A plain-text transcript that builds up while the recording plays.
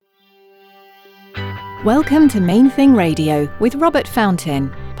Welcome to Main Thing Radio with Robert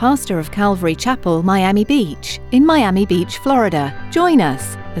Fountain, pastor of Calvary Chapel, Miami Beach, in Miami Beach, Florida. Join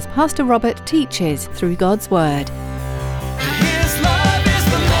us as Pastor Robert teaches through God's Word.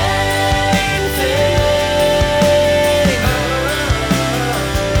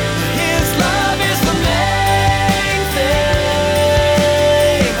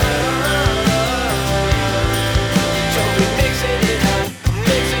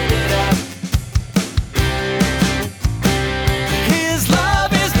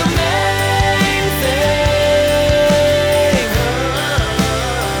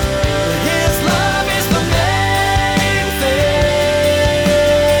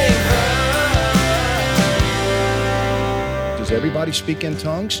 Everybody speak in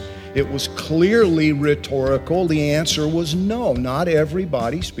tongues? It was clearly rhetorical. The answer was no. Not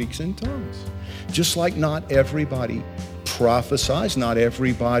everybody speaks in tongues. Just like not everybody prophesies, not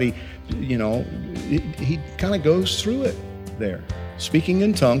everybody, he kind of goes through it there. Speaking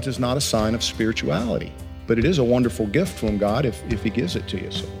in tongues is not a sign of spirituality, but it is a wonderful gift from God if he gives it to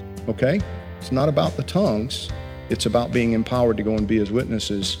you. So, okay? It's not about the tongues. It's about being empowered to go and be his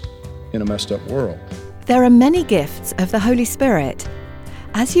witnesses in a messed up world. There are many gifts of the Holy Spirit.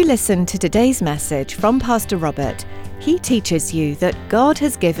 As you listen to today's message from Pastor Robert, he teaches you that God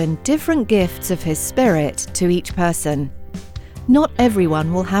has given different gifts of his Spirit to each person. Not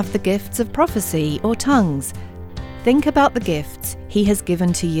everyone will have the gifts of prophecy or tongues. Think about the gifts he has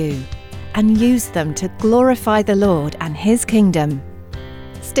given to you and use them to glorify the Lord and his kingdom.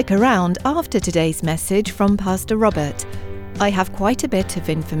 Stick around after today's message from Pastor Robert. I have quite a bit of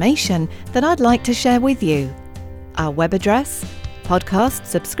information that I'd like to share with you. Our web address, podcast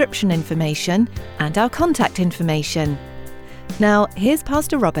subscription information, and our contact information. Now, here's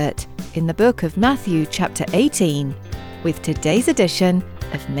Pastor Robert in the book of Matthew chapter 18 with today's edition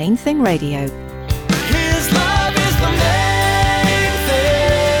of Main Thing Radio. His love is the main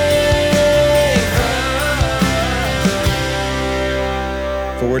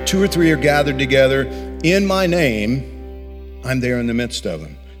thing. For where two or three are gathered together in my name, I'm there in the midst of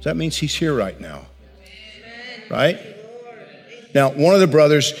them. So that means he's here right now. Amen. Right? Now, one of the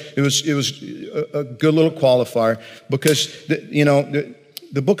brothers, it was a good little qualifier because,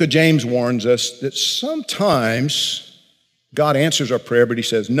 the book of James warns us that sometimes God answers our prayer, but he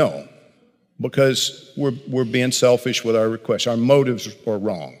says no, because we're being selfish with our requests. Our motives are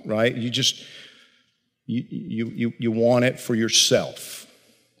wrong, right? You want it for yourself,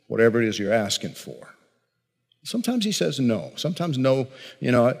 whatever it is you're asking for. Sometimes he says no. Sometimes no,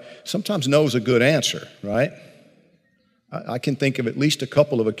 sometimes no is a good answer, right? I can think of at least a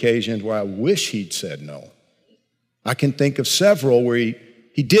couple of occasions where I wish he'd said no. I can think of several where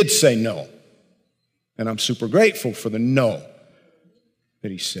he did say no. And I'm super grateful for the no that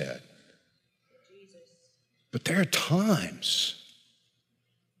he said. But there are times,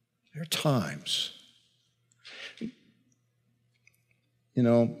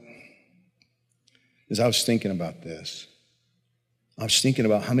 as I was thinking about this, I was thinking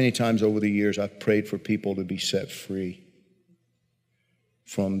about how many times over the years I've prayed for people to be set free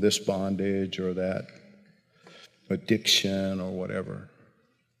from this bondage or that addiction or whatever.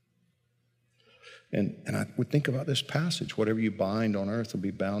 And I would think about this passage, whatever you bind on earth will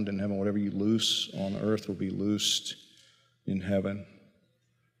be bound in heaven, whatever you loose on earth will be loosed in heaven.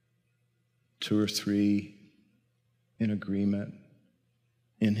 Two or three in agreement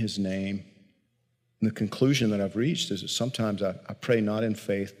in his name. And the conclusion that I've reached is that sometimes I pray not in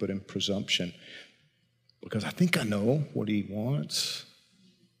faith, but in presumption. Because I think I know what he wants.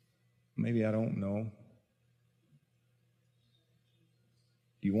 Maybe I don't know.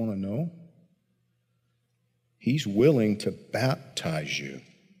 Do you want to know? He's willing to baptize you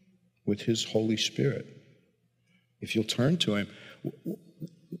with his Holy Spirit. If you'll turn to him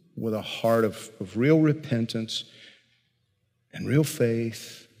with a heart of real repentance and real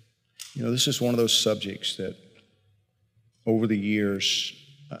faith. This is one of those subjects that over the years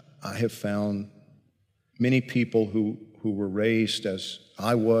I have found many people who were raised as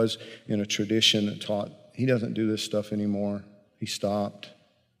I was in a tradition that taught he doesn't do this stuff anymore. He stopped.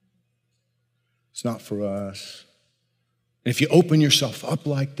 It's not for us. And if you open yourself up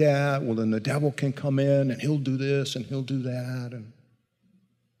like that, well, then the devil can come in and he'll do this and he'll do that. And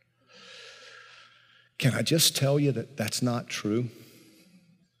can I just tell you that that's not true?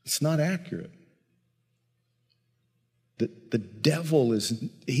 It's not accurate. The devil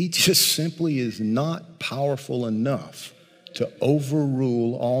he just simply is not powerful enough to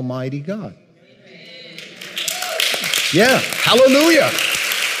overrule Almighty God. Yeah, hallelujah.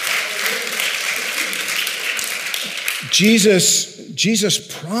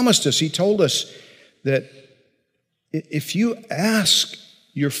 Jesus promised us, he told us that if you ask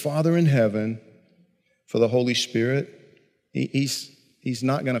your Father in heaven for the Holy Spirit, He's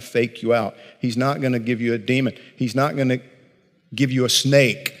not going to fake you out. He's not going to give you a demon. He's not going to give you a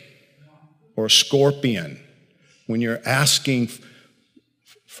snake or a scorpion. When you're asking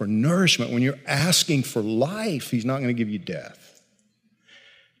for nourishment, when you're asking for life, He's not going to give you death.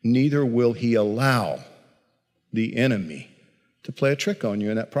 Neither will He allow the enemy to play a trick on you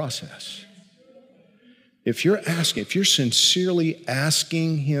in that process. If you're sincerely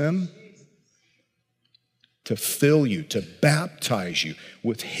asking Him to fill you, to baptize you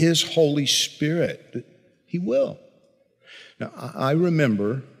with His Holy Spirit, He will. Now, I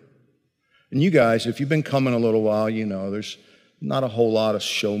remember, and you guys, if you've been coming a little while, you know there's not a whole lot of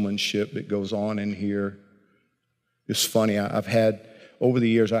showmanship that goes on in here. It's funny, over the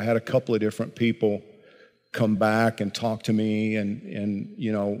years, I had a couple of different people come back and talk to me, and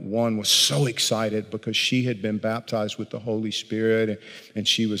you know, one was so excited because she had been baptized with the Holy Spirit, and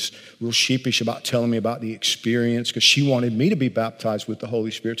she was real sheepish about telling me about the experience because she wanted me to be baptized with the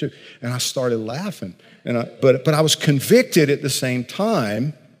Holy Spirit too. And I started laughing, but I was convicted at the same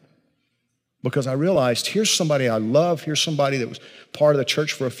time because I realized here's somebody I love, here's somebody that was part of the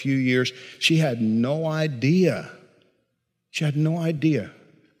church for a few years. She had no idea. She had no idea.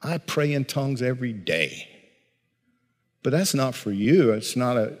 I pray in tongues every day. But that's not for you.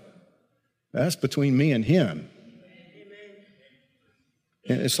 That's between me and Him.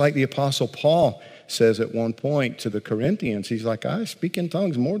 And it's like the Apostle Paul says at one point to the Corinthians, he's like, I speak in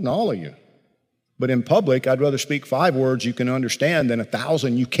tongues more than all of you. But in public, I'd rather speak 5 words you can understand than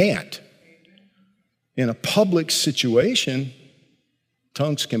 1,000 you can't. In a public situation,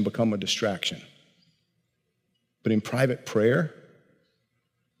 tongues can become a distraction. But in private prayer,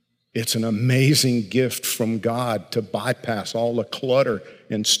 it's an amazing gift from God to bypass all the clutter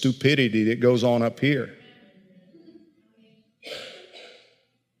and stupidity that goes on up here.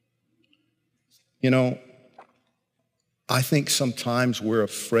 You know, I think sometimes we're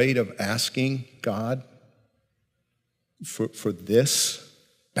afraid of asking God for this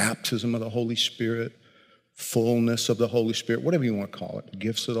baptism of the Holy Spirit, fullness of the Holy Spirit, whatever you want to call it,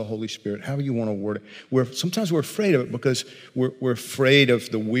 gifts of the Holy Spirit, however you want to word it. Sometimes we're afraid of it because we're afraid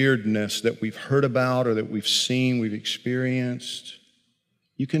of the weirdness that we've heard about or that we've seen, we've experienced.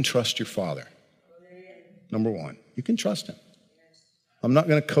 You can trust your Father. Number one, you can trust Him. I'm not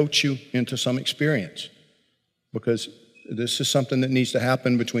going to coach you into some experience because this is something that needs to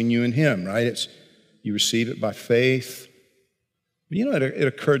happen between you and Him, right? You receive it by faith. You know, it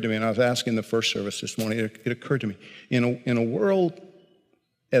occurred to me, and I was asking the first service this morning, it occurred to me, in a world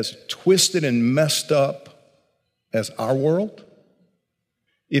as twisted and messed up as our world,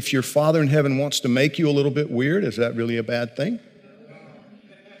 if your Father in heaven wants to make you a little bit weird, is that really a bad thing?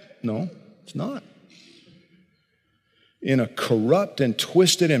 No, it's not. In a corrupt and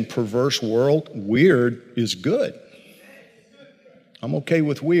twisted and perverse world, weird is good. I'm okay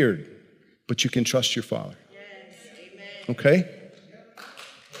with weird, but you can trust your Father. Okay?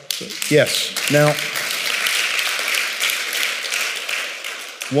 Yes. Now,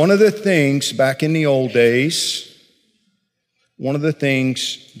 one of the things back in the old days, one of the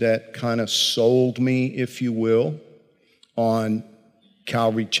things that kind of sold me, if you will, on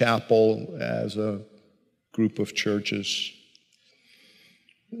Calvary Chapel as a group of churches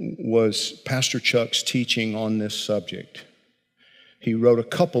was Pastor Chuck's teaching on this subject. He wrote a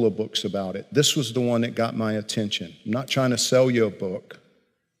couple of books about it. This was the one that got my attention. I'm not trying to sell you a book.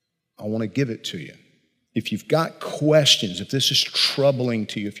 I want to give it to you. If you've got questions, if this is troubling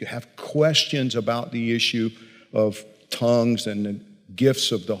to you, if you have questions about the issue of tongues and the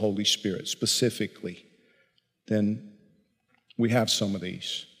gifts of the Holy Spirit specifically, then we have some of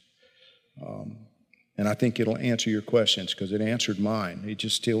these. And I think it'll answer your questions because it answered mine. It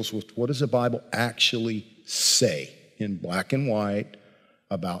just deals with what does the Bible actually say in black and white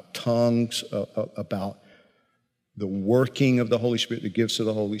about tongues, about the working of the Holy Spirit, the gifts of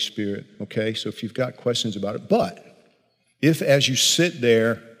the Holy Spirit, okay? So if you've got questions about it, but if as you sit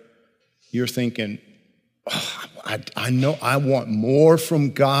there, you're thinking, I know I want more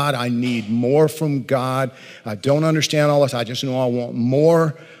from God, I need more from God, I don't understand all this, I just know I want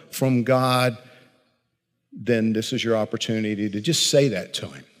more from God, then this is your opportunity to just say that to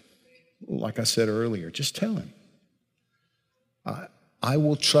Him. Like I said earlier, just tell Him. I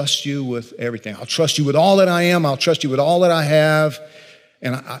will trust you with everything. I'll trust you with all that I am. I'll trust you with all that I have.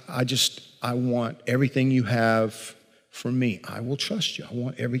 And I want everything you have for me. I will trust you. I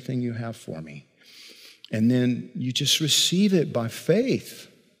want everything you have for me. And then you just receive it by faith.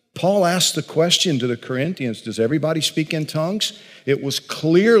 Paul asked the question to the Corinthians, does everybody speak in tongues? It was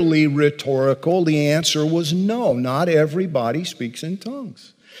clearly rhetorical. The answer was no, not everybody speaks in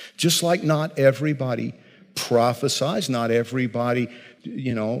tongues. Just like not everybody prophesies, not everybody,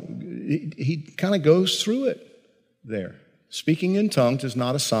 he kind of goes through it there. Speaking in tongues is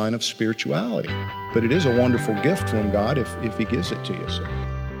not a sign of spirituality, but it is a wonderful gift from God if he gives it to you. So,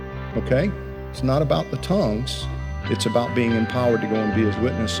 okay? It's not about the tongues. It's about being empowered to go and be his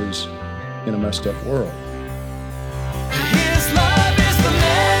witnesses in a messed up world. His love is the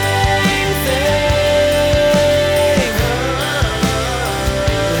main thing.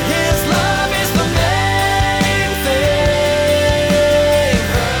 His love is the main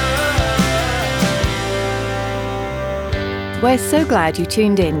thing. We're so glad you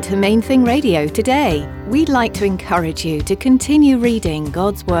tuned in to Main Thing Radio today. We'd like to encourage you to continue reading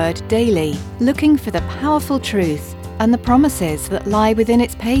God's Word daily, looking for the powerful truth and the promises that lie within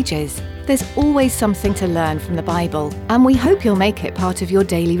its pages. There's always something to learn from the Bible, and we hope you'll make it part of your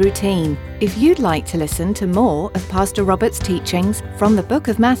daily routine. If you'd like to listen to more of Pastor Robert's teachings from the book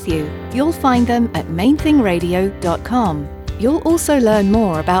of Matthew, you'll find them at mainthingradio.com. You'll also learn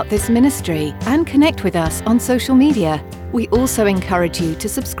more about this ministry and connect with us on social media. We also encourage you to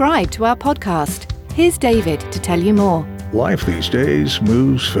subscribe to our podcast. Here's David to tell you more. Life these days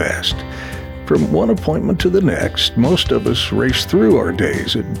moves fast. From one appointment to the next, most of us race through our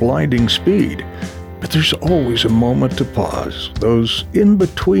days at blinding speed. But there's always a moment to pause. Those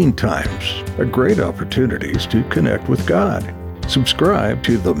in-between times are great opportunities to connect with God. Subscribe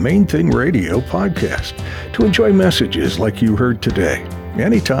to the Main Thing Radio podcast to enjoy messages like you heard today,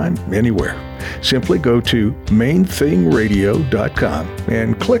 anytime, anywhere. Simply go to mainthingradio.com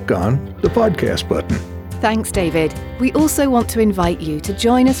and click on the podcast button. Thanks, David. We also want to invite you to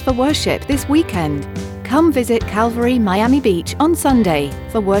join us for worship this weekend. Come visit Calvary Miami Beach on Sunday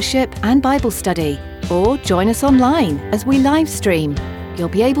for worship and Bible study, or join us online as we live stream. You'll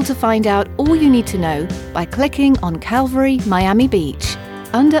be able to find out all you need to know by clicking on Calvary Miami Beach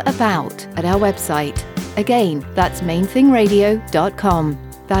under About at our website. Again, that's mainthingradio.com.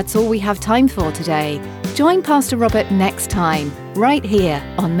 That's all we have time for today. Join Pastor Robert next time, right here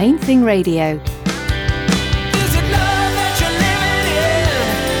on Main Thing Radio.